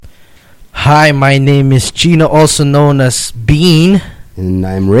Hi, my name is Gino, also known as Bean. And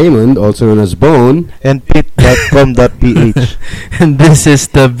I'm Raymond, also known as Bone. And pit.com.ph. And this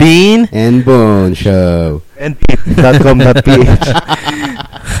is the Bean and Bone Show. And pit.com.ph.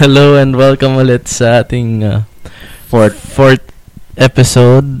 Hello and welcome ulit sa ating fourth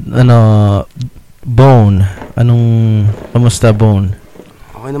episode. Bone. Kamusta, Bone?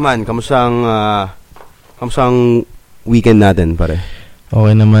 Okay naman, kamusta ang weekend natin, pare?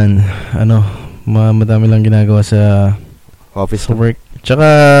 Okay naman. Madami lang ginagawa sa office sa work. Tsaka,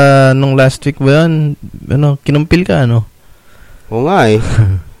 nung last week ba yun, kinumpil ka, Oo nga eh.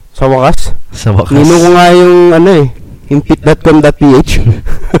 Sa wakas. Sa wakas. Nino ko nga yung pit.com.ph.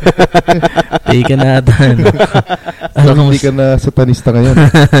 Take na natin. Hindi ka na satanista ngayon.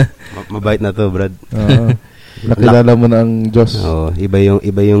 Mabait na to, Brad. Nakilala mo na ang Diyos.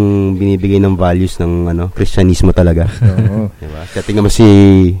 Iba yung binibigay ng values ng Kristyanismo talaga. Diba? Kaya tingnan mo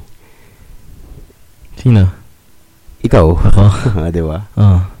Sino? Ikaw. Ako. Diba?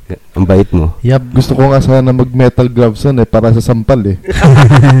 Ang bait mo. Yep. Gusto ko nga sana mag-metal gloves para sa sampal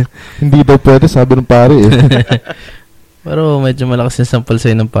Hindi daw pwede, sabi ng pare Pero medyo malakas yung sampal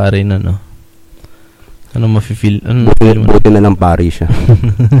sa'yo ng pare na, mafe-feel? Buti na lang pare siya.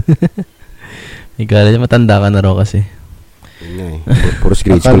 Ikaw, matanda ka na raw kasi. Yun nga Puro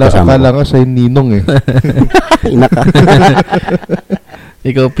grade school kasama ko. Akala nga siya yung ninong Inaka.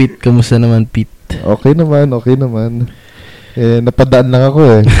 Ikaw, Pete, kamusta naman, Pete? Okay naman. Napadaan lang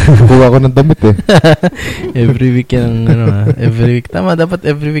ako Kukuha ko ng damit Every week yan every week. Tama, dapat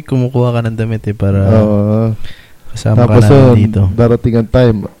every week kumukuha ka ng damit para kasama tapos ka namin dito. Darating ang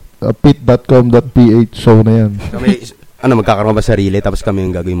time. Pit.com.ph show na yan. Kami, magkakaroon ba sarili tapos kami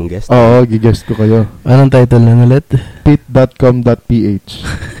yung gagawin mong guest? Oo, gigest ko kayo. Anong title na ulit? Pit.com.ph.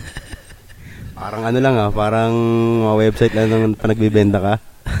 Parang parang website lang nang panagbibenta ka.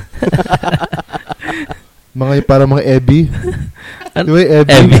 Para mga Ebi.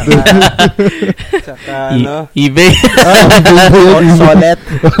 Ebi. Saka eBay. Solet.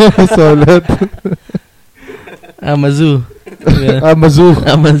 Solet. Amazon.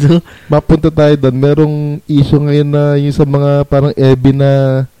 Mapunta tayo doon. Merong issue ngayon na yung sa mga parang Ebi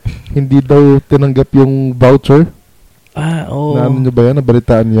na hindi daw tinanggap yung voucher. Oo. Na nyo ba yan?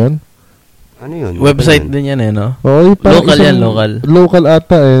 Nabalitaan yan? Ano yun? Website din yan Local yan, local. Local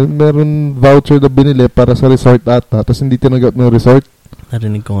ata Meron voucher na binili para sa resort ata. Tapos hindi tinanggap ng resort.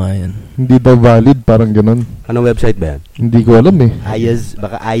 Narinig ko nga yan. Hindi daw valid, parang ganun. Anong website ba yan? Hindi ko alam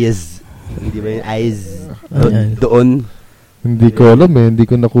baka Ayaz. Hindi ba yung Ayaz? Doon? Hindi ko alam Hindi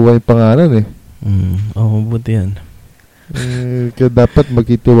ko nakuha yung pangalan mabuti yan. Kaya dapat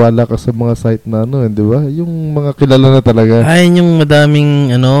magtitiwala ka sa mga site na di ba? Yung mga kilala na talaga. Yung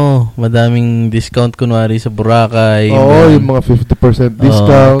madaming discount kunwari sa Boracay. Yung mga 50%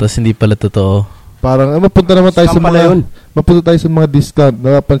 discount. Tapos hindi pala totoo. Parang mapunta naman tayo mapunta tayo sa mga discount.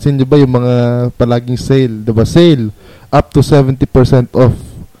 Napapansin niyo ba yung mga palaging sale, 'di ba? Sale up to 70% off.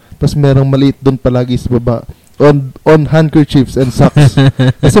 Tapos merong maliit doon palagi sa baba. On handkerchiefs and socks.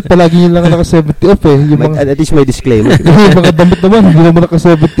 Kasi palagi yun lang naka-70 off yung at least may disclaimer. Yung mga damit naman, hindi naman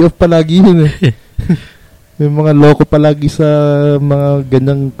naka-70 off palagi yun Yung mga loko palagi sa mga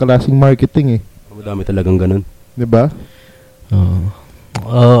ganyang klaseng marketing Madami talagang ganun. Diba?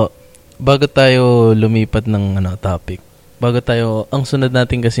 Bago tayo lumipat ng topic. Ang sunod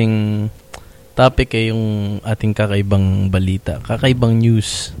natin kasing topic yung ating kakaibang balita, kakaibang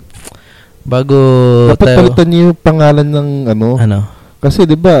news. Bago dapat palitan niyo yung pangalan ng kasi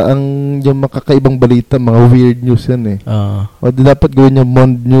 'di ba yung makakaibang balita, mga weird news yan o dapat gawin niya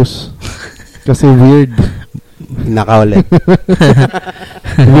Mond News kasi weird. Nakaulit.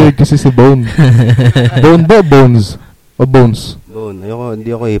 Weird kasi si Bone. Bone ba Bones? O Bones? Bone. Hindi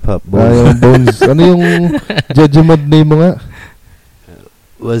ako hip-hop. Yung Bones. Ano yung judgment name mo nga?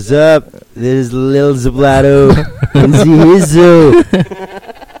 What's up? This is Lil Zaplato and Zizo.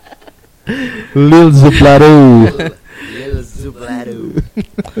 Lil Zaplato.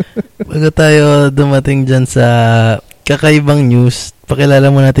 Bago tayo dumating dyan sa kakaibang news, pakilala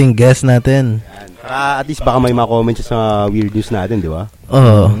mo natin yung guest natin. At least baka may ma-comment siya sa weird news natin, di ba?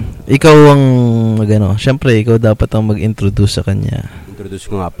 Ikaw ang syempre ikaw dapat ang mag-introduce sa kanya. Introduce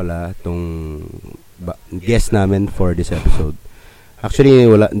ko nga pala itong guest namin for this episode.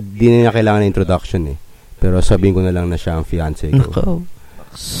 Actually, di na kailangan ng introduction pero sabihin ko na lang na siya ang fiancé ko.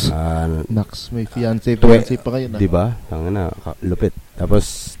 Nax, may fiancé pa kayo na. Diba? Lupit.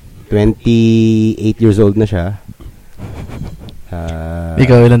 Tapos, 28 years old na siya.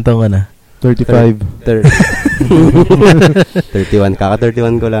 Ikaw, ilang taon ka na? 35. 31.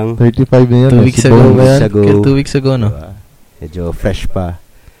 Kaka-31 ko lang. 35 na yan. 2 weeks ago ba yan? 2 2 weeks ago, no? Diba? Medyo fresh pa.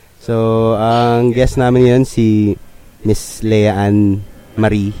 So, ang guest namin yun, si Miss Lea Ann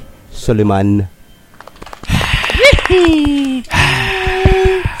Marie Soliman.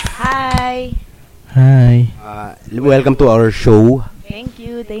 Hi! Hi. Welcome to our show. Thank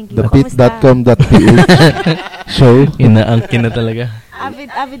you. Thepit.com.ph show. Inaangkin na talaga.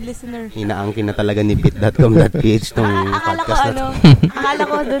 Avid listener. Inaangkin na talaga ni pit.com.ph tong podcast na to. Akala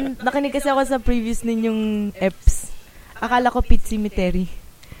ko doon, nakinig kasi ako sa previous ninyong eps. Akala ko Pit Cemetery.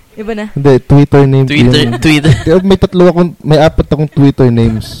 Iba na? Hindi, Twitter name. Twitter. May 4 akong Twitter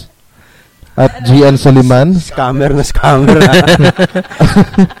names. At Gian Soliman. Scammer na.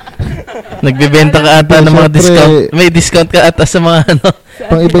 Nagbebenta ka ata ng mga discount. May discount ka ata sa mga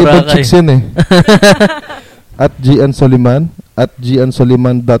Pang iba-ibang chicks yun eh. At Gian Soliman. At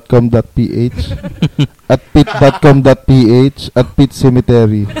giansoliman.com.ph. At pit.com.ph. At Pit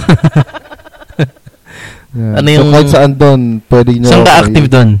Cemetery. Ano yung... So, kahit saan doon, pwede nyo... Saan ka active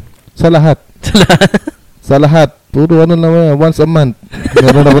doon? Sa lahat. Sa lahat. Puro naman, once a month.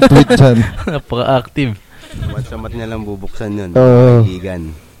 Meron ako tweet dyan. Napaka-active. Once a month niya lang bubuksan yun. Oo.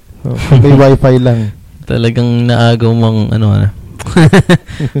 May wifi lang. Talagang naagaw mong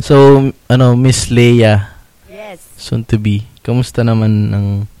So, Miss Lea. Yes. Soon to be. Kamusta naman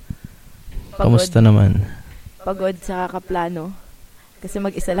Pagod sa kakaplano. Kasi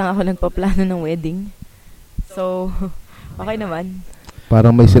mag-isa lang ako nagpaplano ng wedding. So, okay naman.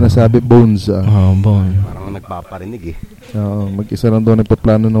 Parang may sinasabi Bones. Bone. Parang nagpaparinig eh. Oo, mag-isa lang doon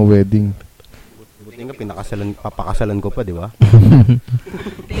nagpaplano ng wedding. Buti nga papakasalan ko pa, di ba?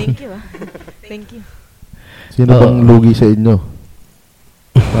 Thank you. Thank you. Sino bang lugi sa inyo?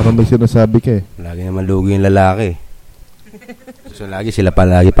 Parang may sinasabi ka eh. Lagi naman lugi yung lalaki. So lagi sila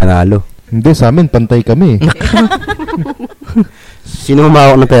palagi panalo. Hindi, sa amin pantay kami. Sino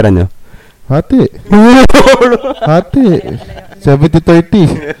humawak ng pera nyo? Hati.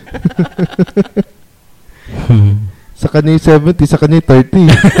 70-30. Sa kanya 70, sa kanya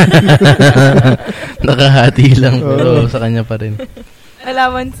 30. Nakahati lang. Pero sa kanya pa rin.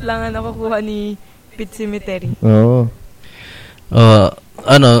 Allowance lang ang nakukuha ni Pit Cemetery. Oo.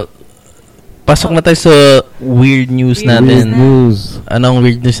 Pasok na tayo sa weird news natin. Weird news. Anong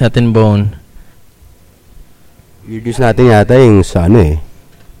weird news natin, Bone? Weird news natin yata yung sa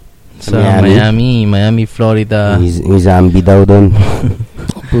sa Miami, Florida. May zombie daw doon.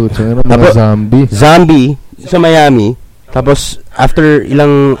 Pucha, mga zombie. Zombie sa Miami. Tapos after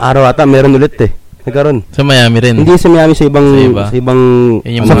ilang araw ata meron ulit eh. Nagkaroon. Sa Miami rin. Hindi sa Miami, sa ibang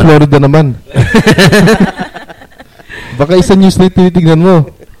sa Florida naman. Baka isa news na tinitignan mo.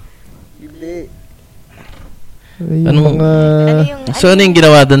 So ano yung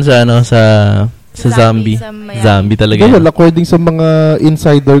ginawa doon sa zombie? Zombie talaga. Well, according sa mga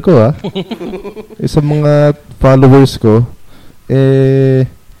insider ko sa mga followers ko,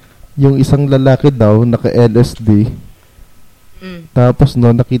 yung isang lalaki daw naka-LSD. Tapos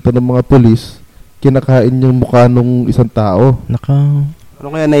nakita ng mga pulis, kinakain yung mukha nung isang tao. Ano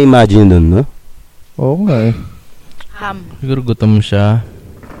kaya na-imagine doon, no? Oo nga eh. Ham. Siguro gutom siya.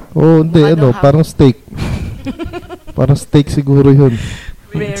 Oo, hindi. Parang steak. Parang steak siguro yun.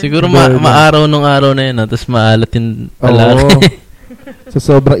 Siguro maaraw nung araw na yun, tapos maalat yung lalaki. Sa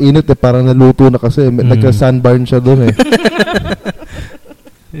sobrang init parang naluto na kasi. Nagka-sunburn siya doon eh.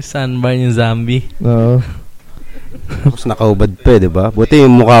 Sunburn yung zombie. Oo. Tapos nakaubad pa di ba? Buti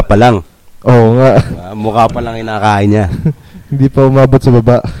yung mukha pa lang. Oo nga. Mukha pa lang inakain niya. Hindi pa umabot sa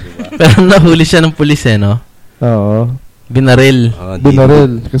baba. Pero nahuli siya ng pulis no? Oo. Binaril.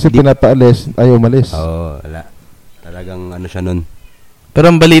 Binaril. Kasi pinapaalis, ayaw umalis. Oo, wala. Talagang siya nun. Pero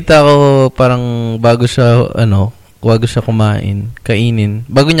ang balita ko, parang bago siya kainin.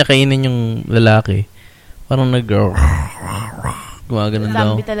 Bago niya kainin yung lalaki, parang gumaganon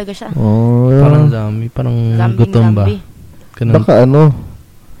daw. Zombie talaga siya. Oh, yeah. Parang zombie, parang gutom ba? Ganun. Baka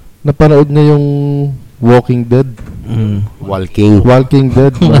napanood niya yung Walking Dead. Walking Dead. Walking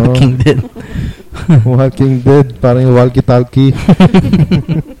Dead. Walking Dead. Parang yung walkie-talkie.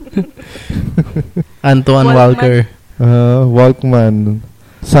 Antoine Walker. Walkman.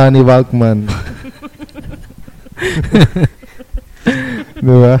 Sunny Walkman.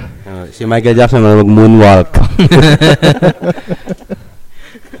 Diba? Si Michael Jackson mag-moonwalk.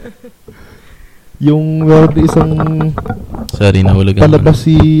 Yung isang sorry, nahulog ako. palabas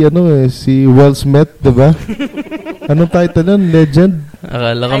si Will Smith, diba? Anong title nun? Legend?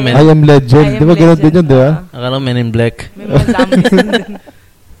 Akala ko I Am Legend. Diba gano'n din yun, diba? Akala ko Men in Black. May mga zombies din.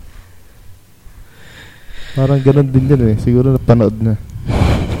 Parang gano'n din yun eh. Siguro napanood na.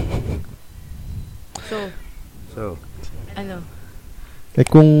 So,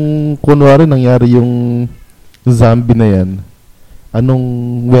 kung kunwari nangyari yung zombie na yan, Anong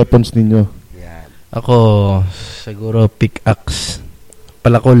weapons ninyo? Yan. Ako, siguro pickaxe.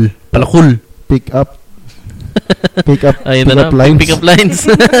 Palakol. Pick up. Ayun pick na up lines. Pick up lines.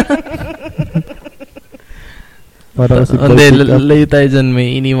 Para kasi Hindi, pick up. layo tayo dyan.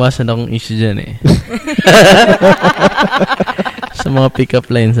 May iniwasan akong issue dyan eh. Sa mga pick up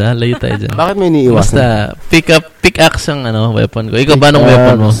lines ha, layo tayo dyan. Bakit may iniiwasan? Basta, pickaxe ang weapon ko. Ikaw ba anong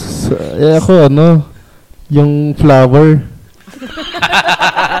weapon mo? Ako yung flower.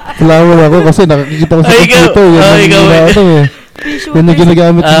 Flower ako kasi nakikita ko sa computer. ikaw Yun yung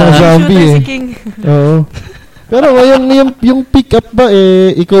ginagamit ng mga zombie eh. Oo. Pero yung pick up ba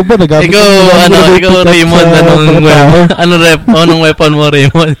ikaw ba nagamit? Ikaw Raymond, anong weapon mo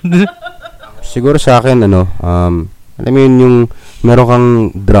Raymond? Siguro sa akin alam mo yun yung meron kang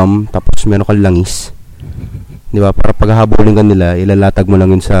drum tapos meron kang langis. 'Di ba? Para paghahabulin ka nila, ilalatag mo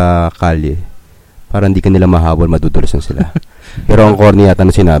lang yun sa kalye. Para hindi ka nila mahabol, madudulas na sila. Pero ang corny yata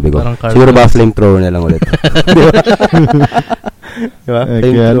na sinabi ko. Siguro ba flamethrower na lang ulit. Diba?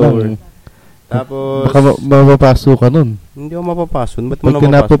 Flamethrower. Tapos baka mapapasok ka nun. Hindi ako mapapasok. Ba't mo na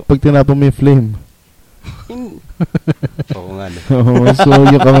mapapasok? Pag tinapon mo yung flame. Oo nga. So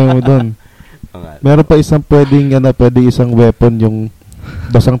yung kamay mo dun. Meron pa isang pwede isang weapon yung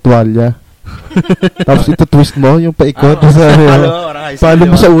basang tuwalya. Tapos ito twist mo yung paikot palo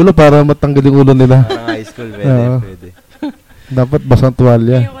mo sa ulo para matanggal yung ulo nila. Parang high school, pwede. Dapat basang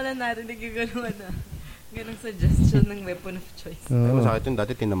tuwalya. Ngayon ko lang narinig yung ganung suggestion ng weapon of choice. Masakit yun.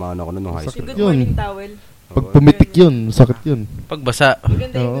 Dati tinamaan ako nung high school. Good morning towel. Pag pumitik yun, sakit yun. Pagbasa.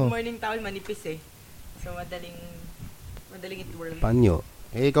 Maganda yung good morning towel, manipis eh. So madaling it-worm. Panyo.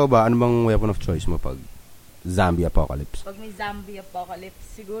 Ikaw ba, ano bang weapon of choice mo pag zombie apocalypse? Pag may zombie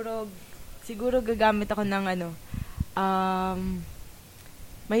apocalypse, siguro gagamit ako ng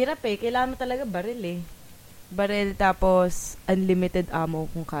mahirap eh. Kailangan mo talaga baril eh. Baril tapos unlimited ammo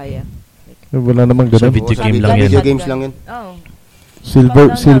kung kaya. Wala namang ganun. Sa video game lang yan. Video games lang yun. Oo.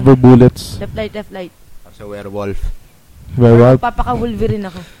 Silver bullets. Left light. Sa werewolf. Werewolf. Papaka-Wolverine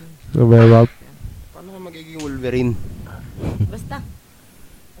ako. Werewolf. Paano ka magiging Wolverine? Basta.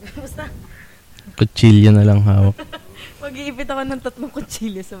 Kutsilyo na lang hawak. Mag-iipit ako ng 3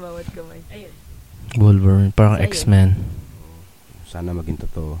 kutsilyo sa bawat kamay. Ayun. Wolverine, parang X-Men. Sana maging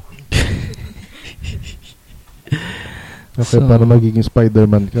totoo. Okay, para magiging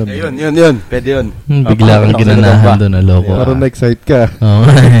Spider-Man ka. Yun. Pwede yun. Bigla kang ginanahan doon, aloko. Parang na-excite ka. Oo.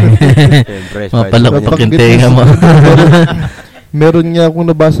 Mapalakpak yung tenga mo. Meron nga akong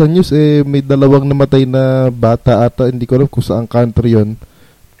nabasa news may 2 namatay na bata ata, hindi ko alam kung saan country yun.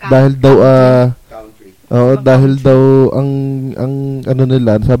 Dahil daw dahil daw ang ano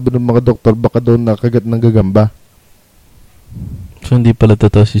nila, sabi ng mga doktor baka daw nakagat ng gagamba. So hindi pala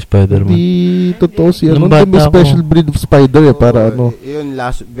totoo si Spider-Man. Hindi totoo si may special breed of spider para Yun,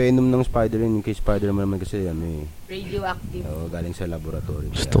 last venom ng spider yun. Yung kay Spider-Man naman kasi radioactive. Galing sa laboratory.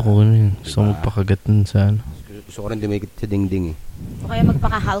 Gusto ko rin. Gusto mo pakagat nun sa Gusto ko rin dumikit sa dingding eh. O kaya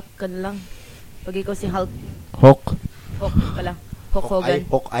magpaka-Hulk ka na lang. Pag ikaw si Hulk. Hulk pala. Hulk Hogan.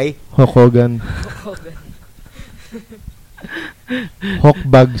 Hulk Hogan. Hulk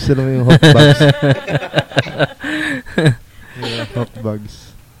bugs. Ano yung Hulk bugs? Hulk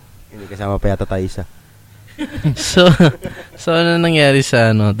bugs. Hindi kasama pa yata tayo isa. So ano nangyari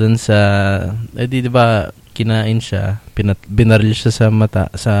sa doon sa di ba kinain siya, binaril siya sa mata,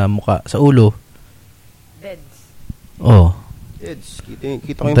 sa muka, sa ulo. Beds. Oh. It's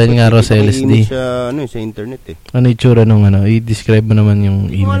kita ko yung nga sa LSD. Sa internet eh. Ano yung tsura nung i-describe mo naman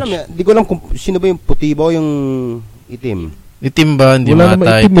yung image. Hindi ko alam kung sino ba yung puti ba o yung itim. Itim ba? Hindi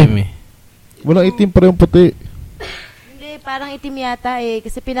mata itim eh. Walang itim pa rin puti. Hindi, parang itim yata eh.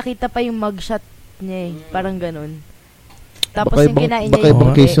 Kasi pinakita pa yung mugshot niya eh. Parang ganun. Tapos yung kinain niya baka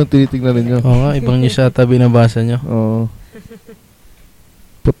ibang case yung tinitignan ninyo. Oo nga, ibang news yata binabasa nyo. Oo.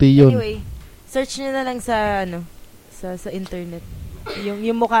 Puti yun. Anyway, search nyo na lang sa sa internet.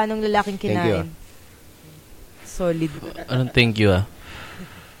 Yung mukha ng lalaking kinain. Solid. Anong thank you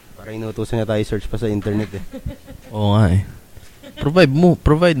Para inutusan niya tayo search pa sa internet eh. Oo nga eh. Provide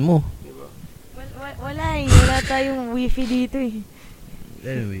mo. Wala eh. Wala tayong wifi dito eh.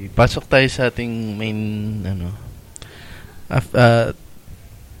 Anyway, pasok tayo sa ating main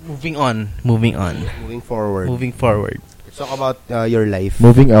moving forward. Let's talk about your life.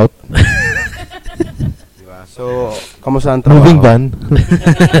 Moving out. So, kamusta ang trabaho? Moving van.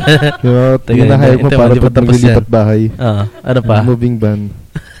 Ginahire mo para maglilipat bahay. Ano pa? Moving van.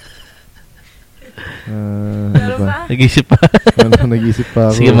 Ano ba? Nag-isip pa. Nag-isip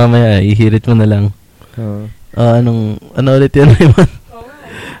pa ako. Sige mamaya, ihirit mo na lang. Ano ulit yan, Raymond?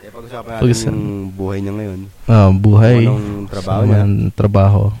 Pag-usapan natin yung buhay niya ngayon. Buhay. Anong trabaho niya?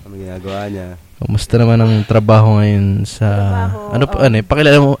 Trabaho. Ano ginagawa niya? Kamusta naman ang trabaho ngayon sa...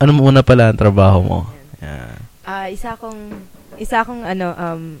 pakilala mo, ano muna pala ang trabaho mo? Yeah. Isa akong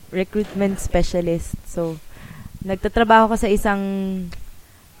recruitment specialist. So, nagtatrabaho ko sa isang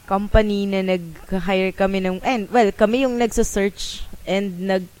company na nag-hire kami kami yung nagsa-search and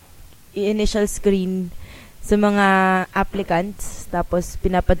nag-initial screen sa mga applicants, tapos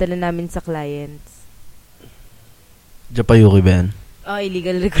pinapadala namin sa clients. Japayuki ba yan?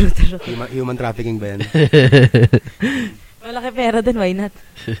 Illegal recruiter. Human trafficking ba yan? Malaki pera din, why not?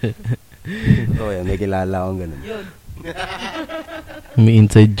 Totoo yan, may kilala akong ganun. Yun. May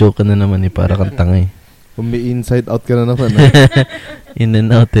inside joke ka na naman para kang tanga Kung may inside out ka na naman. In and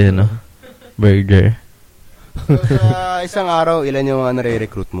out no? Burger. So, sa isang araw, ilan yung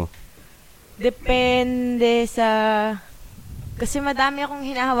nare-recruit mo? Depende sa... Kasi madami akong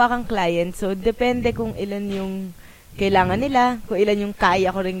hinahawakang client. So, depende kung ilan yung kailangan nila, kung ilan yung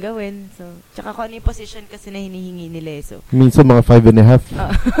kaya ko rin gawin. So, tsaka kung ano yung position kasi na hinihingi nila. So, minsan mga 5.5.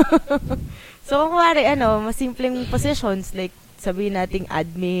 So, kung kuwari, mas simpleng positions, like, sabihin nating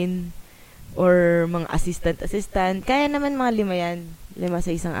admin, or mga assistant, kaya naman mga 5 sa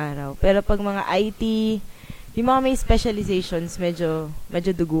isang araw. Pero pag mga IT, yung mga may specializations, medyo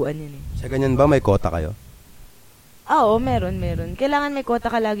duguan yun eh. Sa ganyan ba, may quota kayo? Oo, meron. Kailangan may quota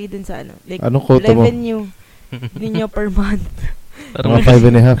ka lagi dun sa like, anong quota mo? Revenue ninyo per month. Mga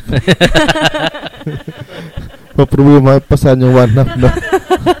 5.5. Paprove yung pasan yung 1.5, no?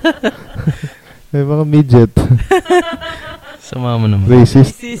 May mga midget. Sama mo naman.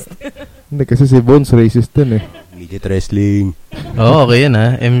 Racist. Hindi, kasi si Bones racist din eh. Midget wrestling. Okay yan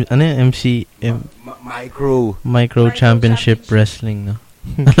ano yan? Micro Championship Wrestling, no?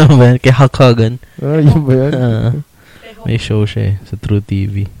 Ano ba yan? Kay Hulk Hogan. Yun ba yan? May show siya sa True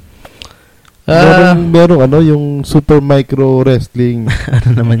TV. Merong yung super micro wrestling.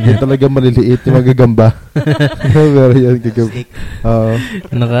 Ano naman yan? Talaga maliliit yung magagamba. Meron yan gagamba.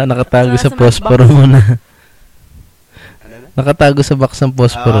 Nakatago sa posporo mo na. Nakatago sa box ng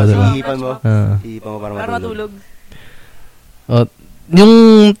posporo, diba? Iipan mo. Iipan mo para matulog. Yung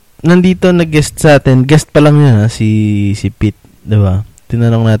nandito nag-guest sa atin, guest pa lang yan si Pete, diba?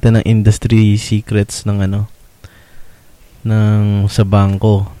 Tinanong natin ang industry secrets ng sa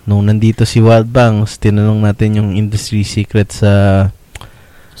bangko. Nung nandito si Wild Banks, tinanong natin yung industry secrets sa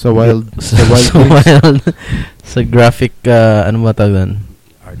Wild sa graphic ano ba tawag doon?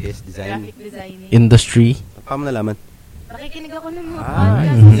 Artist, Graphic design. Industry. Paano nalaman? Nakikinig ako ng mga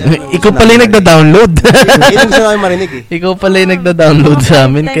Ikaw pala yung nagda-download. Hindi ko siya marinig eh. Ikaw pala yung nagda-download sa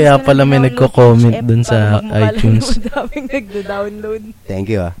amin, kaya pala may nagko-comment dun sa iTunes. Daming nagda-download.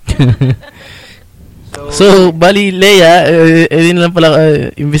 Thank you So, bali, Leia, yun lang pala,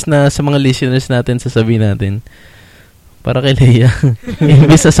 imbis na sa mga listeners natin, sasabihin natin, para kay Leia,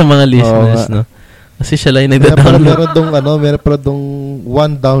 imbis na sa mga listeners, no? Kasi siya lang yung nagda-download. Meron pala dong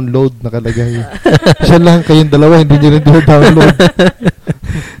 1 download nakalagay. Siya lang, kayong dalawa, hindi nyo rin download.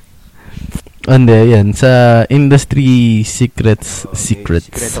 Hindi, yan. Sa industry secrets. Sikreto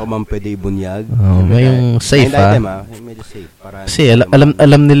ko man pwede ibunyag. May yung safe, Medyo safe. Kasi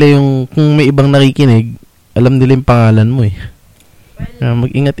alam nila yung, kung may ibang nakikinig, alam nila yung pangalan mo eh.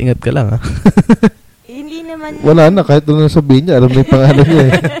 Mag-ingat-ingat ka lang, Hindi naman. Wala na, kahit doon na sabihin niya, alam na yung pangalan niya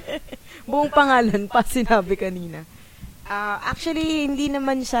eh. Buong pangalan pa sinabi kanina. Actually, hindi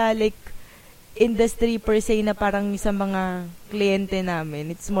naman siya like industry per se na parang sa mga kliyente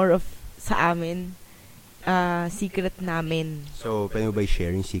namin. It's more of sa amin, secret namin. So, pwede mo ba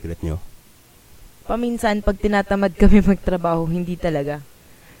i-share yung secret nyo? Paminsan, pag tinatamad kami magtrabaho, hindi talaga.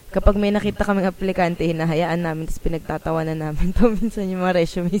 Kapag may nakita kaming aplikante, hinahayaan namin, tapos pinagtatawanan namin paminsan yung mga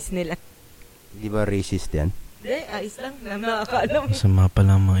resumes nila. Di ba racist yan? Hindi, ayos lang. Nakakaalam. Sama pa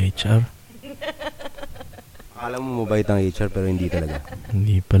lang mga HR. Alam mo mabait ang HR pero hindi talaga.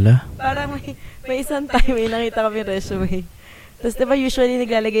 Hindi pala. Parang may isang time may nakita kami resume. Tapos diba usually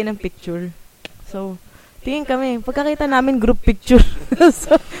naglalagay ng picture. So, tingin kami, pagkakita namin group picture.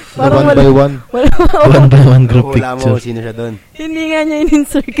 So, parang one by one. One by one group Wala picture. mo sino siya doon. Hindi nga niya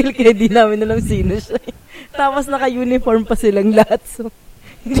in-encircle kaya di namin alam sino siya. Tapos naka-uniform pa silang lahat. So,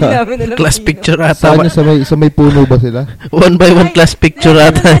 hindi namin alam Class sino. picture ata. Saan niya sa may puno ba sila? One by one class picture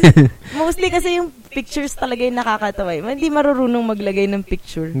ata. Mostly kasi yung pictures talaga yung nakakatawa. Hindi marurunong maglagay ng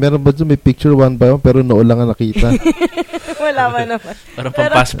picture. Meron ba dyan may picture one by one pero noo lang ang nakita? Wala man naman. Parang pang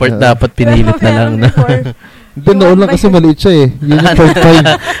passport dapat pinilit na lang. No? Hindi, noo lang kasi maliit siya eh. Yun yung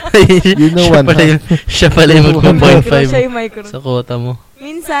 0.5. Yun yung 1.5. Siya pala yung magpa 0.5 Siya yung micro. sa quota mo.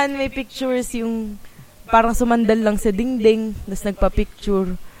 Minsan may pictures yung parang sumandal lang sa dingding, tapos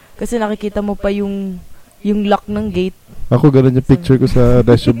nagpa-picture. Kasi nakikita mo pa yung lock ng gate. Ako, ganun yung picture ko sa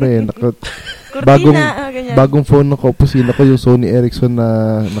resume eh. Cortina, ganyan. Bagong phone ng kaopisina ko, yung Sony Ericsson na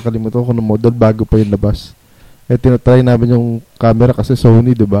nakalimutan ko ng model, bago pa yung labas. Eh, tinatry namin yung camera kasi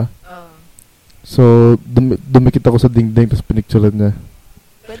Sony, di ba? So, dumikit ako sa dingding, tapos pinicturean niya.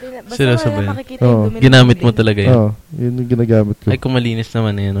 Pwede na, basta Seryoso ba wala yun? makikita yung dumi ng Ginamit mo dingding. talaga yun? Oo, yun yung ginagamit ko. Ay, kung malinis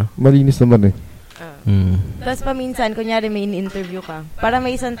naman eh, no? Malinis naman eh. Tapos paminsan, kunyari may in-interview ka. Para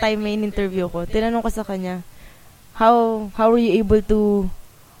may isang time may in-interview ko, tinanong ko sa kanya, how were you able to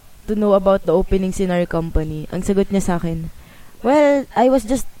know about the openings in our company? Ang sagot niya sa akin, well, I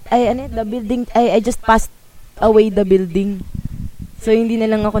just passed away the building. So, hindi na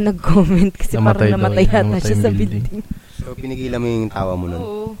lang ako nag-comment kasi Namatay parang namatay daw, yata namatay siya yung sa building. building. So, pinigilan mo yung tawa mo nun.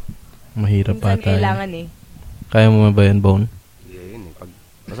 Oo. Mahirap pa Minsan tayo. kailangan eh. Kaya mo ba yun, Bone? Yun eh.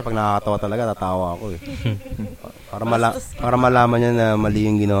 Basta pag nakakatawa talaga, tatawa ako eh. para malaman niya na mali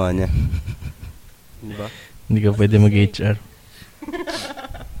yung ginawa niya. Di ba? Hindi ka pwede mag-HR.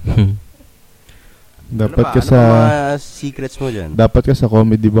 Dapat ano ka ba? sa... Ano mga secrets mo dyan? Dapat ka sa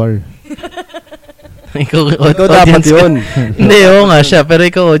comedy bar. Ikaw Ikaw dapat yun. Hindi, oo nga siya. Pero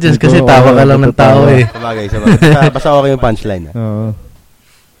ikaw audience kasi tawa ka lang ng tao eh. Sabagay. Basta okay yung punchline. Oo.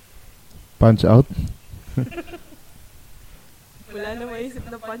 Punch out? Wala na maisip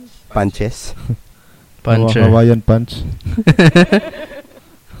na punch. Punches. Puncher. Hawaiian punch.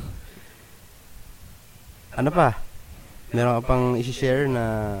 Ano pa? Meron ka pang isi-share na...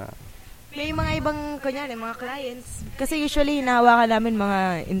 May mga ibang, kunyari, mga clients. Kasi usually, hinahawakan namin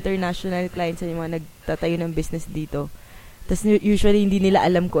mga international clients yung mga nagtatayo ng business dito. Tapos usually, hindi nila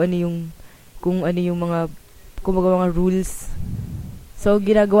alam kung ano yung mga rules. So,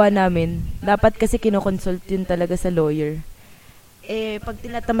 ginagawa namin, dapat kasi kinoconsult yun talaga sa lawyer. Eh, pag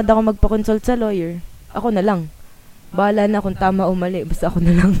tinatamad ako magpa-consult sa lawyer, ako na lang. Bahala na kung tama o mali, basta ako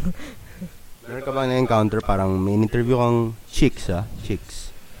na lang. Meron ka bang na-encounter parang may interview kang chicks.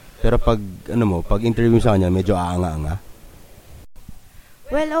 Pero pag interview sa kanya, medyo aanga-anga.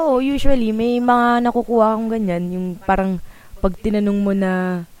 Well, usually, may mga nakukuha akong ganyan, yung parang pag tinanong mo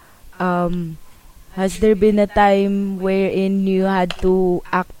na, has there been a time wherein you had to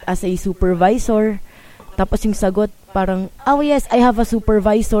act as a supervisor? Tapos yung sagot, parang, oh yes, I have a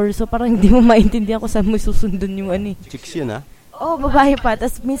supervisor. So parang hindi mo maintindihan kung saan mo susundon yung ano eh. Chicks yun Oh, babae pa.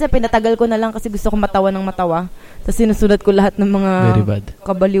 Tapos minsan pinatagal ko na lang kasi gusto ko matawa ng matawa. Tapos sinusulat ko lahat ng mga Very bad.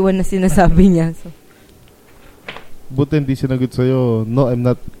 kabaliwan na sinasabi niya. So. Buti hindi sinagot sa'yo, no, I'm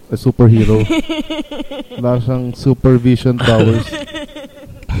not a superhero. Wala siyang supervision powers.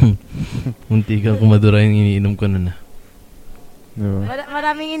 Munti kang kumadura yung iniinom ko na. Diba?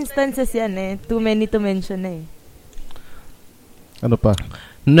 Maraming instances yan eh. Too many to mention na eh. Ano pa?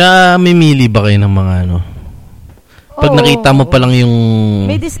 Namimili ba kayo ng mga ano? Pag nakita mo pa lang yung...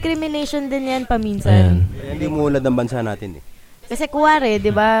 May discrimination din yan paminsan. Ayan. Hindi mo ulad ang bansa natin eh. Kasi kuwari,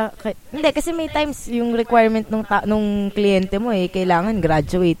 'di ba? Hindi kasi may times yung requirement nung kliyente mo kailangan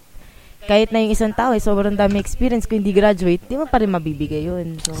graduate. Kahit na yung isang tao sobrang dami experience, kung hindi graduate, di mo pa rin mabibigay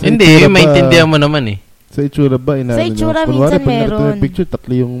yun. So, hindi, maintindihan mo naman eh. Sa itsura ba? Sa itsura minsan meron. Pag picture,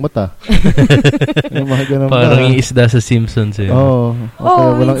 tatlo yung mata. Yung mga ganun parang yung isda sa Simpsons eh. Oo.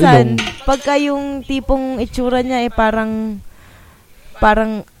 Minsan. Pagka yung tipong itsura niya parang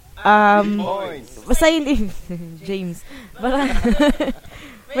basta hindi James. Parang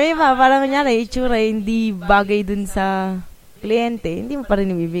may iba, parang kunyari itsura hindi bagay dun sa kliyente, hindi mo pa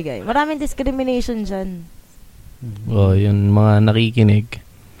rin ibibigay. Maraming discrimination dyan. Yun, mga nakikinig.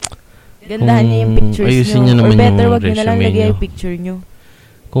 Gandahan niyo yung pictures ayusin nyo. Or Or better, yung wag nyo na lang resume lagay nyo. yung picture nyo.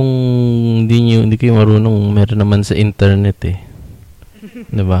 Kung hindi kayo marunong, meron naman sa internet eh.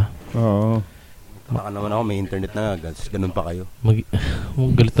 Diba? Oo. Baka naman ako, may internet na nga. Ganun pa kayo.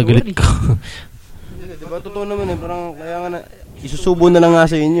 Galit na galit ko. Diba, totoo naman eh. Parang kaya nga na, isusubo na lang nga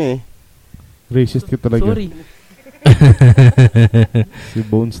sa inyo eh. Racist ka talaga. Sorry. Si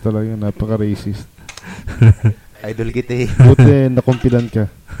Bones talaga, napaka-racist. Idol kita eh. Buti, nakumpilan ka.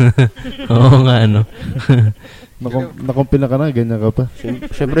 Oo nga, ano. Nakumpilan ka na, ganyan ka pa.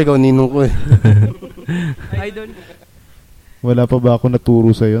 Siyempre, ikaw ninong ko eh. Idol. Wala pa ba ako naturo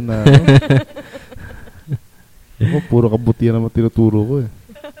sa'yo na puro kabutihan naman tinuturo ko eh.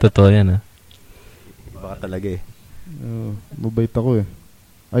 Totoo yan, ah. Baka talaga eh. Mabait ako eh.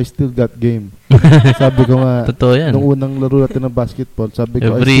 I still got game. Sabi ko nga, Totoo yan. nung unang laro natin ng basketball, sabi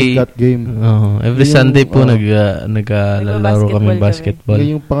ko, I Every- still got game. Every Yung- Sunday po naglalaro kami Nagbabasketball basketball.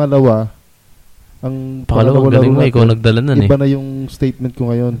 Ngayon yung pangalawa, ang Pangalawa, galing mo, natin, ikaw nagdala nun eh. iba na yung statement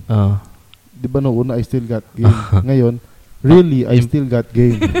ko ngayon. Di ba nung una, I still got game. Ngayon, really, I still got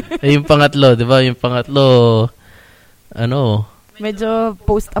game. Yung pangatlo, di ba? Yung pangatlo, Medyo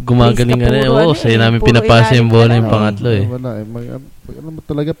post-up Gumagaling ka na. Oo, sa'yo namin pinapasa yung bola yung pangatlo eh. Wala eh. Alam mo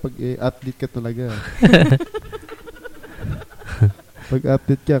talaga, pag athlete ka talaga. Pag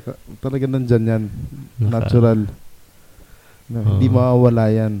athlete ka, talaga nandyan yan. Natural. Hindi mawawala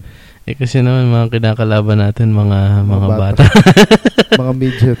yan. Eh kasi naman mga kinakalaban natin, mga bata. Mga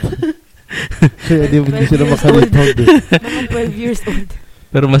midget. Kaya hindi sila makalipag eh. Mga 12 years old.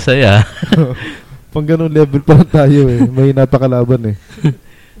 Pero masaya. Pang ganun level pa lang tayo eh. May napakalaban eh.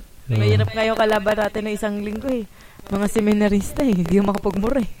 Mahirap ngayong kalaban natin ng isang linggo eh. Mga seminarista eh. Hindi yung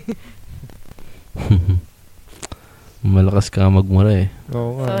makapagmura eh. Malakas ka magmura eh.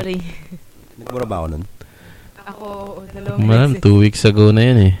 Oo nga. Sorry. Nagmura ba ako nun? Ako, 2 minutes 2 weeks ago na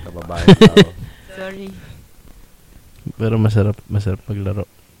yun eh. Kababae tao. Sorry. Pero masarap maglaro.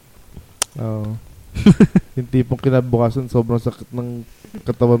 Oo. Yung tipong kinabukasan, sobrang sakit ng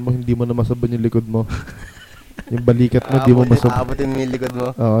katawan mo, hindi mo na masabon yung likod mo. Yung balikat mo, hindi mo masabon. Aabutin mo yung likod mo.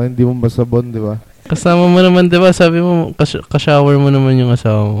 Oo, hindi mo masabon, di ba? Kasama mo naman, di ba? Sabi mo, ka-shower mo naman yung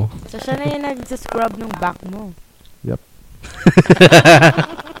asawa mo. So, siya na yung nag-scrub ng back mo. Yep.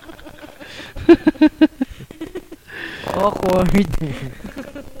 Awkward.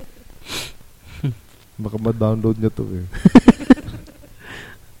 Baka ma-download niya to eh.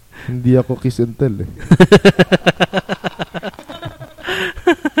 Hindi ako kiss and tell eh.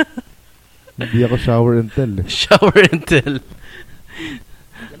 Hindi ako shower and tell eh. Shower and tell.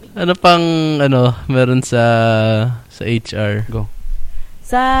 Ano pang, meron sa HR? Go.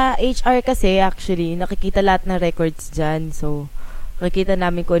 Sa HR kasi, actually, nakikita lahat ng records dyan. So, nakikita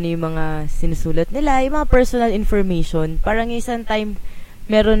namin kung ano yung mga sinusulat nila, yung mga personal information. Parang isang time,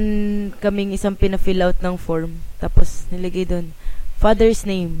 meron kaming isang pina-fill out ng form. Tapos, nilagay doon, father's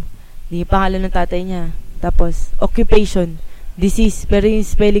name, yung pangalan ng tatay niya. Tapos, occupation, disease. Pero yung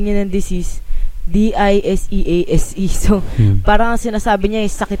spelling niya ng disease, D-I-S-E-A-S-E. So, parang ang sinasabi niya,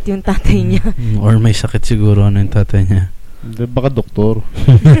 sakit yung tatay niya. Or may sakit siguro yung tatay niya. Baka doktor.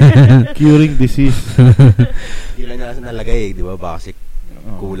 Curing disease. Hindi lang nasa nalagay eh, di ba? Basic.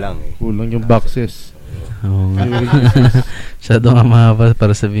 Kulang eh. Kulang yung boxes. Oo nga. Masyado nga mahaba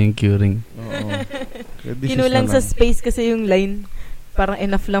para sabihin curing. Oo. Kinulang sa space kasi yung line. Parang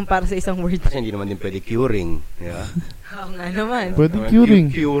enough lang para sa isang word. Kasi hindi naman din pwede curing. Di ba? Oo nga naman. Pwede curing.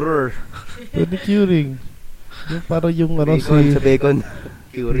 Curer. Pwede curing. Yung parang yung Bacon sa bacon.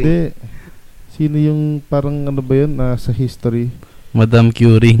 Curing. Hindi. Sino yung parang ba yun sa history? Madam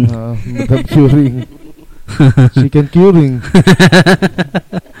Curing. Madam Curing. Chicken curing.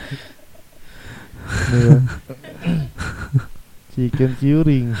 Diba? Chicken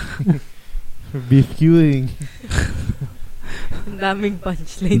curing. Beef curing. Ang daming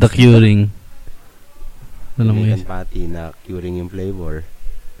punchline. The Curing. Alam mo American yun? patty na curing yung flavor.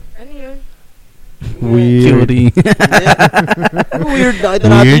 Ano yun? Weird. Curing. Weird. Nakita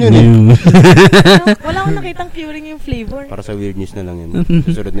natin Weird yun eh. news. Wala akong nakitang curing yung flavor. Para sa weird news na lang yun.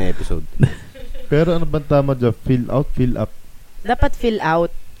 Susunod na episode. Pero ano bang tama dyan? Fill out, fill up? Dapat fill out.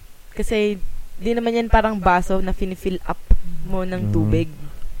 Kasi, di naman yan parang baso na fill up mo ng tubig.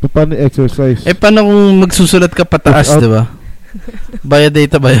 Paano exercise? Paano kung magsusulat ka pataas, di ba?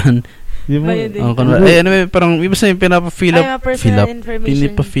 Biodata ba yan? Parang ibig sabihin pinapa-fill up. Fill up.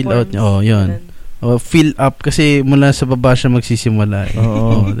 Pinapa-fill out niya. Oh, yun. Fill up kasi mula sa baba siya magsisimula.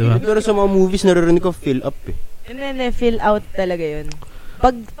 Oo. Di ba? Pero sa mga movies naririnig ko fill up eh. Hindi, fill out talaga yun.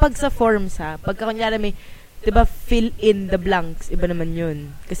 Pag sa forms pagka kunyari may, diba, fill in the blanks, iba naman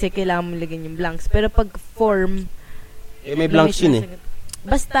yun. Kasi kailangan mo lagyan yung blanks. Pero pag form, may blanks yun eh.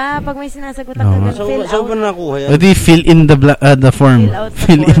 Basta, pag may sinasagot ka ganun, fill out. Saan ba nakuha yan? O di fill in the form.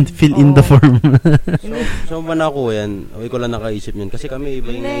 Fill in the form. Saan ba nakuha yan? O ikaw lang nakaisip yun. Kasi kami iba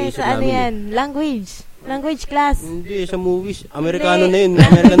yung naisip sa ano namin. yan? Language class. Hindi, sa movies. Amerikano na yun.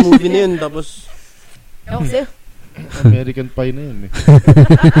 American movie na yun. Tapos, Okay. American Pie na yun eh.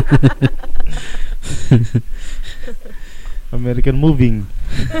 American Moving.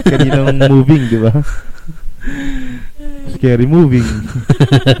 Kaninang moving, di ba? Scary Moving.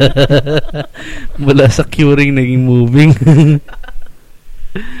 Mula sa curing naging moving.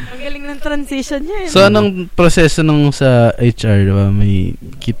 Ang galing ng transition niya. So, anong proseso nung sa HR, diba? May,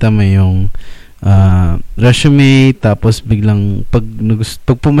 kita mo yung resume, tapos biglang, pag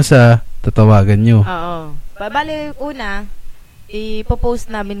pumasa, tatawagan nyo. Oo. Bali, una, ipopost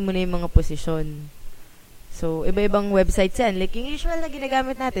namin muna yung mga posisyon. So, iba-ibang websites yan. Like, yung usual na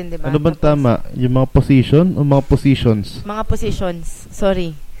ginagamit natin, diba? Ano bang tama? Yung mga position o mga positions? Mga positions.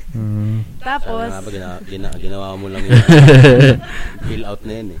 Sorry. Tapos, ginawa mo lang yun. Fill out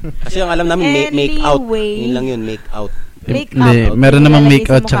na yun eh. Kasi yung alam namin, make out. Yun lang yun, make out. Make Hindi, up. meron namang Ilalagay make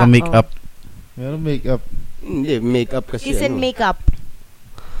sa out tsaka mukha. make up. Meron make up. Hindi, makeup kasi. Kiss and makeup.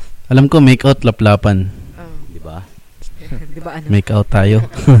 Alam ko, make out laplapan. Di ba? Di ba ano? Make out tayo.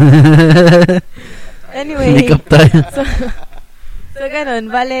 Anyway. Make up tayo. So, ganun.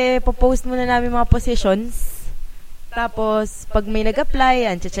 Bale, popost muna namin mga positions. Tapos, pag may nag-apply,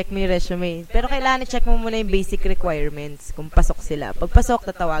 check mo yung resume. Pero kailangan i-check mo muna yung basic requirements kung pasok sila. Pag pasok,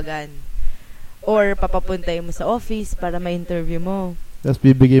 tatawagan. Or, papapuntay mo sa office para ma-interview mo. Tapos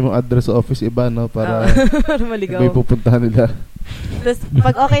bibigay mo address sa office iba, no? Para maligaw. may pupuntahan nila. Tapos,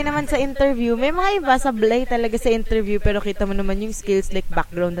 pag okay naman sa interview, may mga iba sablay talaga sa interview, pero kita mo naman yung skills, like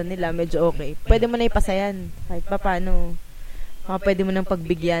background na nila, medyo okay. Pwede mo na ipasayan. Kahit pa paano. Pwede mo nang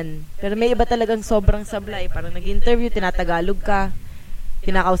pagbigyan. Pero may iba talagang sobrang sablay. Parang nag-interview, tinatagalog ka.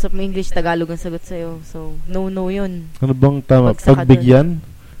 Kinakausap mo English, Tagalog ang sagot sa'yo. So, no yun. Ano bang tama? Pagsaka Pagbigyan?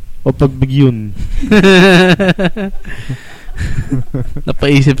 O pagbigyon?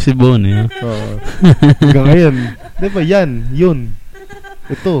 Napaisip si Bon, eh. Oo. Hanggang ngayon. Di ba? Yan. Yun.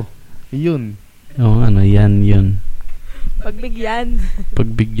 Ito. Yun. Oo, yan, yun. Pagbigyan.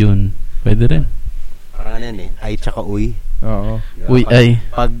 Pagbigyon. Pwede rin. Parang ano yan eh. Ay tsaka uy. Oo. Uy, ay.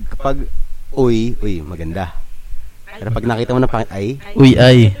 Pag uy, maganda. Pero pag nakita mo ng pangit, ay. Uy,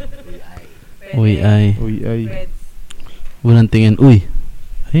 ay. Uy, ay. Uy, ay. Unang tingin, uy.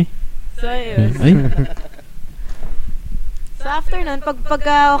 Ay. So, yun. Ay. So, after nun,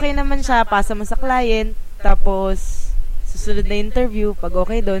 pagka okay naman siya, pasa mo sa client, tapos, susunod na interview, pag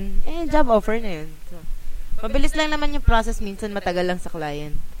okay dun, job offer na yun. So, mabilis lang naman yung process, minsan matagal lang sa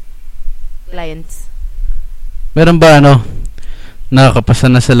clients. Meron ba nakakapasa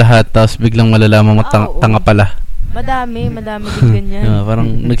na sa lahat tapos biglang malalaman mo tanga pala? Madami din ganyan.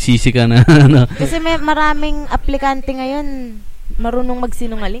 Parang nagsisi ka na. Kasi may maraming aplikante ngayon marunong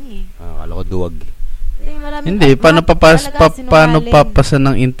magsinungaling eh. Akala ko duwag. Hindi, paano papasa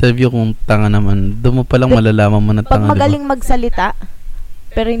ng interview kung tanga naman? Doon mo palang malalaman mo na tanga. Pag magaling magsalita,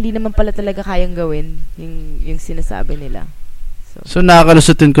 pero hindi naman pala talaga kayang gawin yung sinasabi nila. So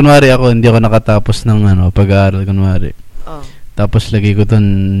nakakalusutin, kunwari ako, hindi ako nakatapos ng pag-aaral, kunwari. Oh. Tapos lagi ko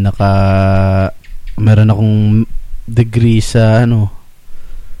doon meron akong degree sa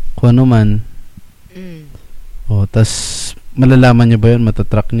kung ano man. Tas malalaman nyo ba yun?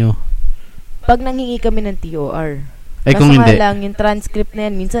 Matatrack nyo? Pag nanghingi kami ng TOR. Ay, kung hindi. Lang, yung transcript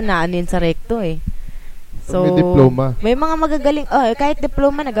na yan, minsan naan yan sa recto eh. So, may diploma. May mga magagaling, kahit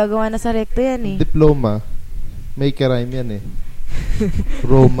diploma, nagagawa na sa recto yan eh. Diploma, may karime yan eh.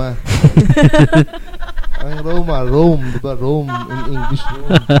 Roma. Ang Rome, diba? Rome, in English,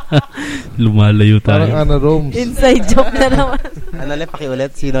 Rome. Lumalayo tayo. Parang Ana Rome. Inside joke na naman. Ano ulit?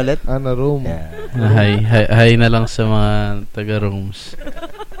 Pakiulit? Sino ulit? Ana Rome. Yeah. Hi na lang sa mga taga-Romes.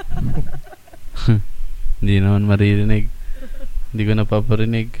 Hindi naman maririnig. Hindi ko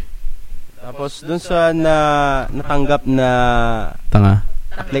napaparinig. Tapos, dun sa natanggap na tanga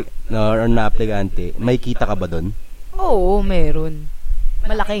or na aplikante, may kita ka ba dun? Oo, meron.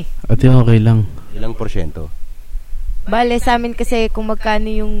 Malaki. At yung okay lang. Ilang porsyento? Bale, sa amin kasi kung magkano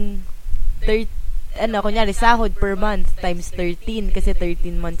yung kunyari, sahod per month times 13 kasi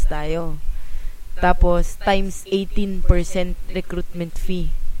 13 months tayo. Tapos, times 18% recruitment fee.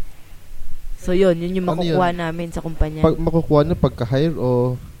 So, yun yung makukuha namin sa kumpanya. Makukuha nyo pagka-hire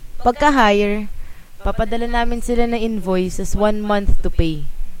o? Pagka-hire, papadala namin sila ng invoice as 1 month to pay.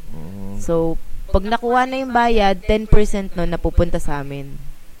 So, pag nakuha na yung bayad, 10% no napupunta sa amin.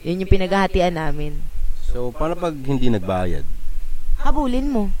 Yun yung pinaghahatian namin. So, paano pag hindi nagbayad?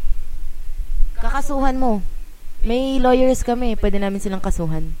 Habulin mo. Kakasuhan mo. May lawyers kami, pwede namin silang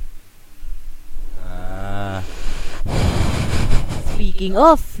kasuhan. Speaking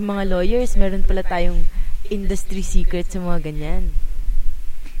of mga lawyers, meron pala tayong industry secret sa mga ganyan.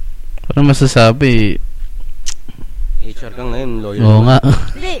 Ano masasabi? HR ka ngayon, lawyer. Oo nga.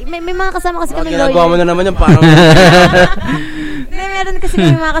 Hindi, may mga kasama kasi kami lawyer. Ginagawa mo na naman yung parang... Hindi, meron kasi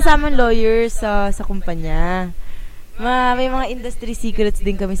kami mga kasama lawyers sa kumpanya. May mga industry secrets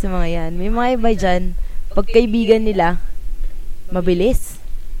din kami sa mga yan. May mga iba dyan, pagkaibigan nila, mabilis.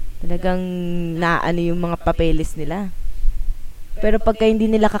 Talagang naano yung mga papeles nila. Pero pagka hindi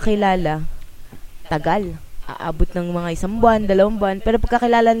nila kakilala, tagal. Aabot ng mga 1 buwan, 2 buwan. Pero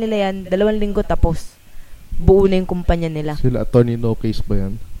pagkakilala nila yan, 2 linggo tapos. Buo na yung kumpanya nila. Sila attorney no case ba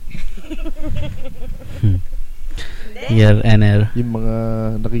yan? Year NR. Yung mga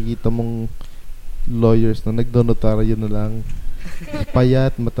nakikita mong lawyers na nagdonotaryo na lang.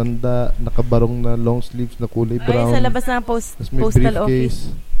 Payat, matanda, nakabarong na long sleeves na kulay brown. Ay, sa labas ng postal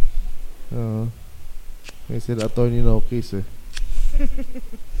office. May sila attorney no case eh.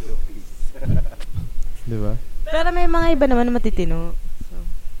 Diba? Pero may mga iba naman na matitino. So,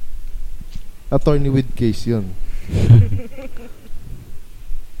 Attorney with case yun.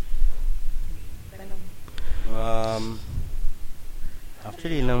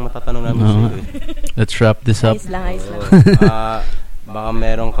 Actually, nang matatanong namin sa'yo eh. Let's wrap this up. Ayos lang. Baka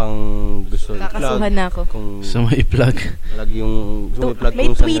meron kang gusto Kakasuhan na ako. Kung So, may i-plug. plug yung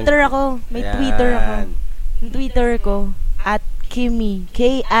May Twitter ako. May Twitter ako. Yung Twitter ko, at Kimi,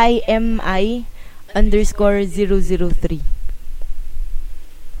 KIMI _003.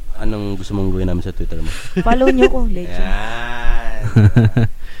 Anong gusto mong gawin namin sa Twitter mo? Follow nyo ko, legend. Yan.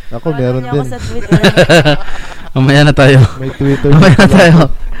 Ako meron Follow nyo din. ako sa Twitter. Mamaya na tayo. May Twitter. Mamaya na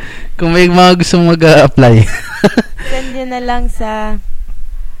tayo. Kung may mga gusto mag-apply. Send nyo na lang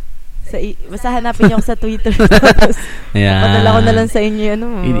basta hanapin nyo ako sa Twitter. Tapos, padala ko na lang sa inyo.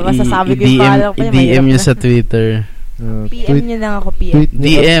 Masasabi ko yung pangalan ko. I-DM nyo sa Twitter. PM nyo lang ako, PM. Tweet nyo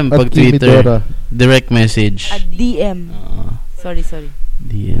DM at pag Twitter. Kimidora. Direct message. At DM. Sorry.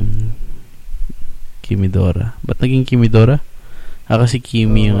 DM. Kimidora. Ba't naging Kimidora? Kasi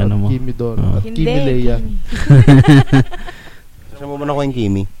Kimi yung ano mo. Kimidora. At Hindi. Kimi Leia. Saan mo ba nakuha yung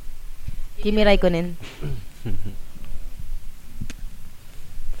Kimi? Kimi Raikkonen.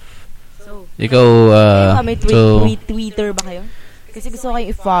 Ikaw, May Twitter ba kayo? Kasi gusto ko kayong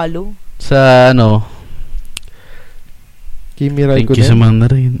i-follow. sa ano, Kimi thank you sa Raikkonen. mga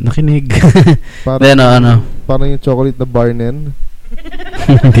nakinig. Parang, Then, ano? parang yung chocolate na Barnen.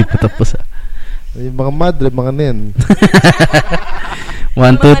 Hindi pa tapos Yung mga madre, mga nen. 1,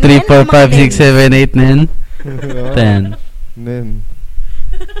 2, 3, 4, 5, 6, 7, 8, 9, 10. Nen.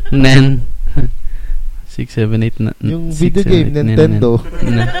 Nen. 6, 7, 8, na, Yung 6, video 7, game, 8, Nintendo.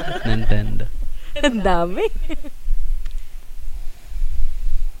 Nintendo. Ang dami.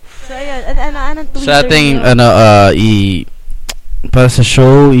 So, ayun. Anong Twitter Sa ating, niyo? para sa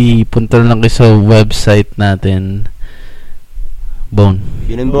show, ipunta lang kayo sa website natin.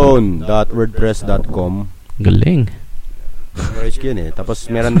 binandbone.wordpress.com. Galing. Ayos yun eh. Tapos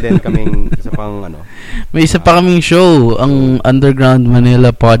meron din kaming isa pang May isa pa kaming show, ang Underground Manila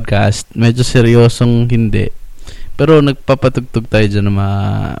Podcast. Medyo seryosong hindi. Pero nagpapatugtog tayo dyan ng mga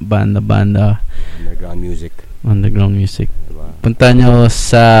banda-banda. underground music. Diba? Punta nyo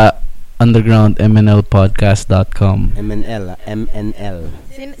sa undergroundmnlpodcast.com. MNL.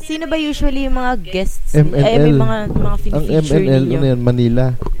 Sino ba usually yung mga guests? MNL. Ay, may mga Ang feature MNL, ninyo. ano yan,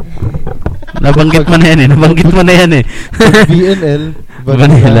 Manila. Nabanggit mo na yan eh. BNL,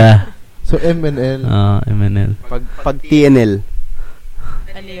 Manila. So, MNL. MNL. Pag TNL,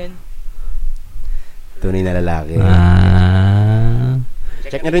 Ano yun? tunay na lalaki.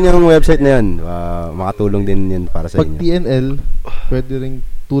 Check nyo rin yung website na yun. Makatulong din yun para sa Pag inyo. TNL, pwede rin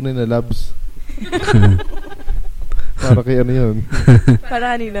tunay na labs. Para kay ano yun?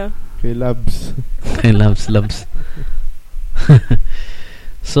 Para kanino? Kay labs. Okay, loves.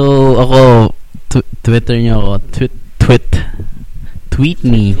 So, ako, Twitter nyo ako. Tweet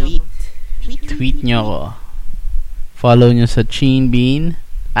me. Tweet nyo ako. Follow nyo sa Chinbean.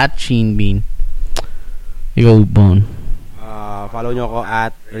 @Chinbean. Ikaw, Bon. Follow nyo ako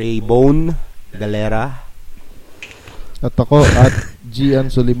at Raybone Galera. At ako at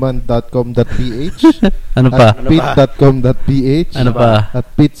giansuliman.com.ph Ano pa? at pit.com.ph Ano pa? at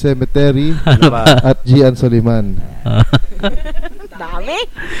Pit Cemetery Ano pa? at Gian Suliman. Dami?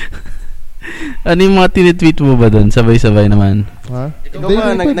 Ano yung mga tinitweet mo ba doon? Sabay-sabay naman. Ha? Ikaw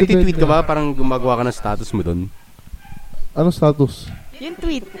ba, nagtitweet ka ba? Parang gumagawa ka ng status mo doon? Anong status? Yung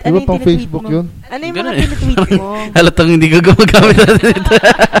tweet. Di Ano ba yung pang tinitweet Facebook mo? yun? Ano yung Ganun mga eh. tinitweet mo? Halatang hindi ka gumagamit natin ito.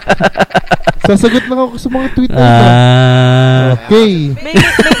 Sasagot lang ako sa mga tweet na Okay.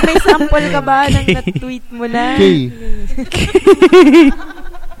 May sample ka ba ng na-tweet mo na? Okay.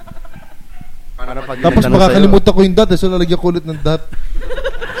 Pag Tapos makakalimutan ko yung dot so lalagyan ko ulit ng dot.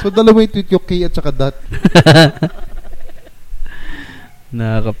 So dalawa yung tweet ko, K at saka dot.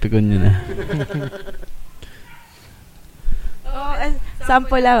 Nakakapikon yun na.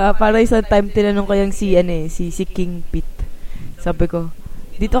 Sample lang para isang time tinanong ko yung si King Pete. Sabi ko,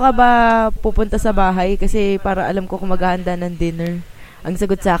 dito ka ba pupunta sa bahay? Kasi para alam ko kung maghahanda ng dinner. Ang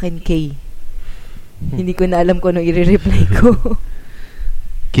sagot sa akin, K. Hindi ko na alam kung ano i-reply ko.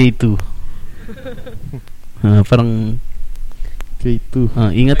 K2. Parang K2.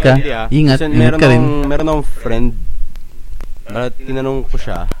 ingat ka. Ingat ka rin. Meron akong friend. Tinanong ko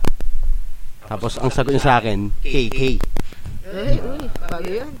siya. Tapos ang sagot niya sa akin, KK. Bago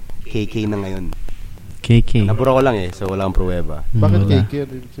yun. KK na ngayon. KK. Nabura ko lang so wala akong pruweba. Bakit Wala. KK?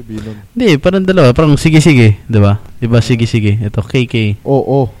 Ano yung sabihin nun? Hindi, parang dalawa. Parang sige-sige. Diba? Diba sige-sige? Ito, KK.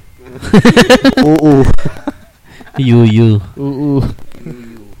 Oo. Oo. Yuyu. Oo.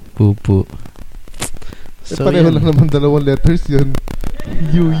 Pupu. Pareho lang naman dalawang letters yun.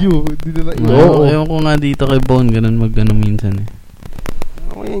 Hindi nila Ewan ko nga dito kay Bone, ganun mag-ano minsan eh.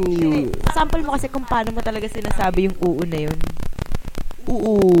 Ako yan you. Sample mo kasi kung paano mo talaga sinasabi yung oo na yun.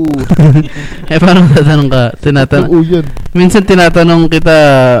 Parang tatanong ka, yun. minsan tinatanong kita,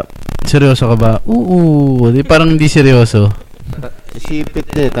 seryoso ka ba? Di parang hindi seryoso. Si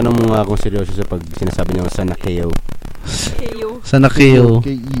Pete, tanong mo nga kung seryoso sa pag sinasabi niya sa nakeo. Sa nakeo.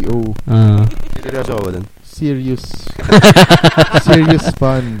 KEO. Seryoso ka ba dun? Serious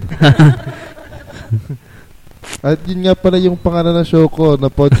fun. At yun nga pala yung pangalan ng show ko na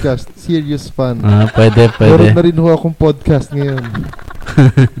podcast, Serious Fun. Pwede. Meron na rin ho akong podcast ngayon.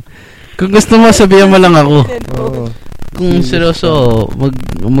 Kung gusto mo, sabihan mo lang ako. Oo. Kung seryoso,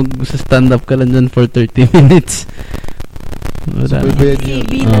 mag-stand up ka lang dyan for 30 minutes. Wala.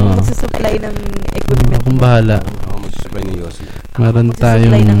 TV na magsusupply ng equipment. Akong bahala. Ako magsusupply ni Yossi. Meron Magsusupply ng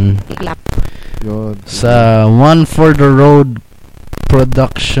tayong clap. Yun. sa One for the Road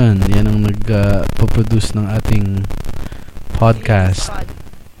Production. Yan ang nag-produce ng ating podcast.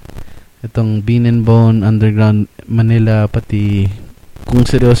 Itong Bean and Bone, Underground Manila, pati kung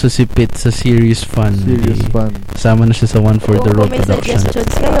seryoso si Pete sa Serious Fun. Serious Fun. Kasama na siya sa One for the Road Kung may Production.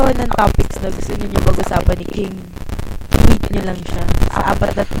 suggestions kayo ng topics na gusto niyo mag-usapan ni King, tweet niyo lang siya sa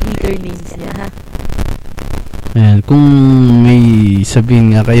 4 na Twitter names niya, ha? Ayan, kung may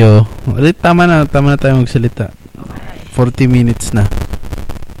sabihin nga kayo, tama na tayo magsalita. 40 minutes na.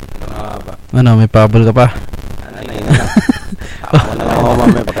 Ano, may pahabol ka pa? Ako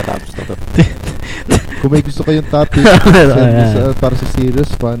mamaya pagkatapos na to. Kung may gusto kayong topic, para sa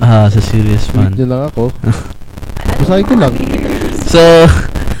Serious Fun, sa Serious tweet Fun. nyo lang ako. Basahin ko lang. So,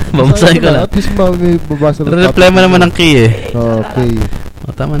 babasahin ko lang. At least may babasa ng Reply mo naman ng key eh. Okay.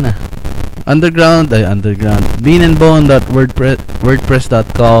 Tama na. Underground.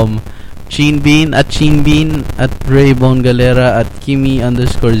 beanandbone.wordpress.com Chinbean at Raybone Galera at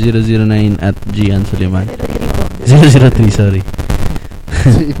Kimi_009 at Gian Suleiman 003, sorry.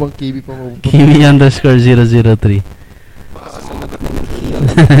 Kasi ibang KB pa mo. Kimi_003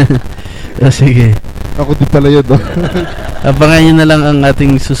 sige. Ako din pala yun. Abangan nyo na lang ang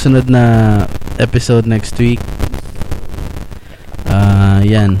ating susunod na episode next week.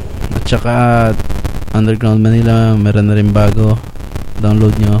 Yan. At saka Underground Manila, meron na rin bago.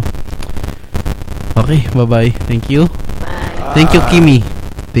 Download nyo. Okay, bye-bye. Thank you. Thank you, Kimi.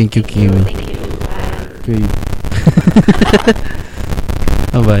 Thank you, Kimi. Okay.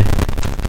 Bye-bye.